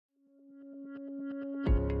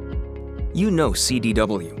You know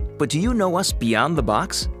CDW, but do you know us beyond the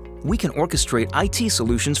box? We can orchestrate IT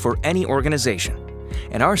solutions for any organization,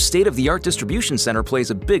 and our state-of-the-art distribution center plays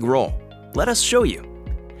a big role. Let us show you.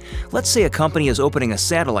 Let's say a company is opening a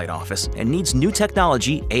satellite office and needs new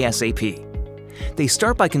technology ASAP. They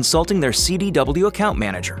start by consulting their CDW account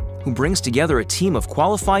manager, who brings together a team of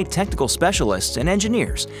qualified technical specialists and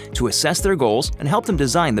engineers to assess their goals and help them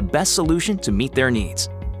design the best solution to meet their needs.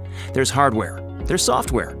 There's hardware, there's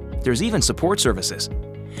software, there's even support services.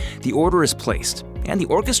 The order is placed, and the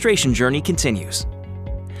orchestration journey continues.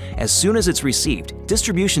 As soon as it's received,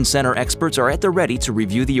 distribution center experts are at the ready to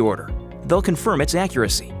review the order. They'll confirm its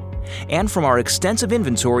accuracy. And from our extensive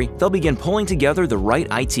inventory, they'll begin pulling together the right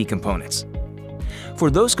IT components. For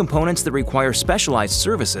those components that require specialized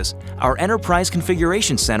services, our Enterprise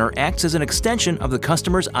Configuration Center acts as an extension of the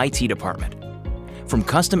customer's IT department. From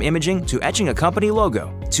custom imaging to etching a company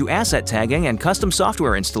logo, to asset tagging and custom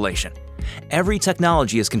software installation, every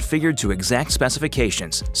technology is configured to exact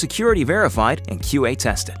specifications, security verified, and QA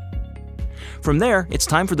tested. From there, it's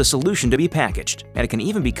time for the solution to be packaged, and it can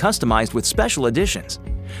even be customized with special additions.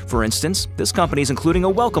 For instance, this company is including a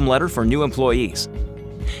welcome letter for new employees.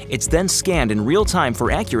 It's then scanned in real time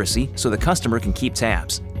for accuracy so the customer can keep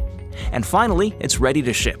tabs. And finally, it's ready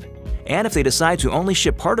to ship. And if they decide to only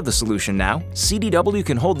ship part of the solution now, CDW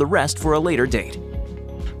can hold the rest for a later date.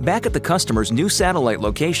 Back at the customer's new satellite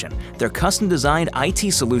location, their custom-designed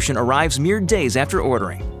IT solution arrives mere days after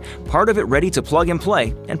ordering, part of it ready to plug and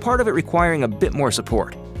play, and part of it requiring a bit more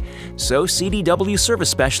support. So CDW service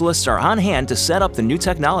specialists are on hand to set up the new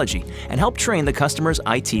technology and help train the customer's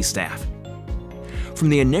IT staff. From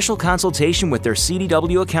the initial consultation with their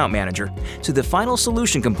CDW account manager to the final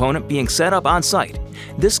solution component being set up on-site,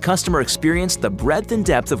 this customer experienced the breadth and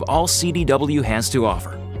depth of all CDW has to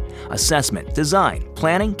offer. Assessment, design,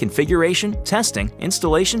 planning, configuration, testing,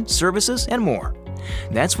 installation, services, and more.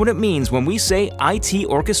 That's what it means when we say IT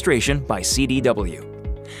Orchestration by CDW.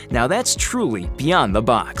 Now that's truly beyond the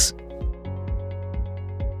box.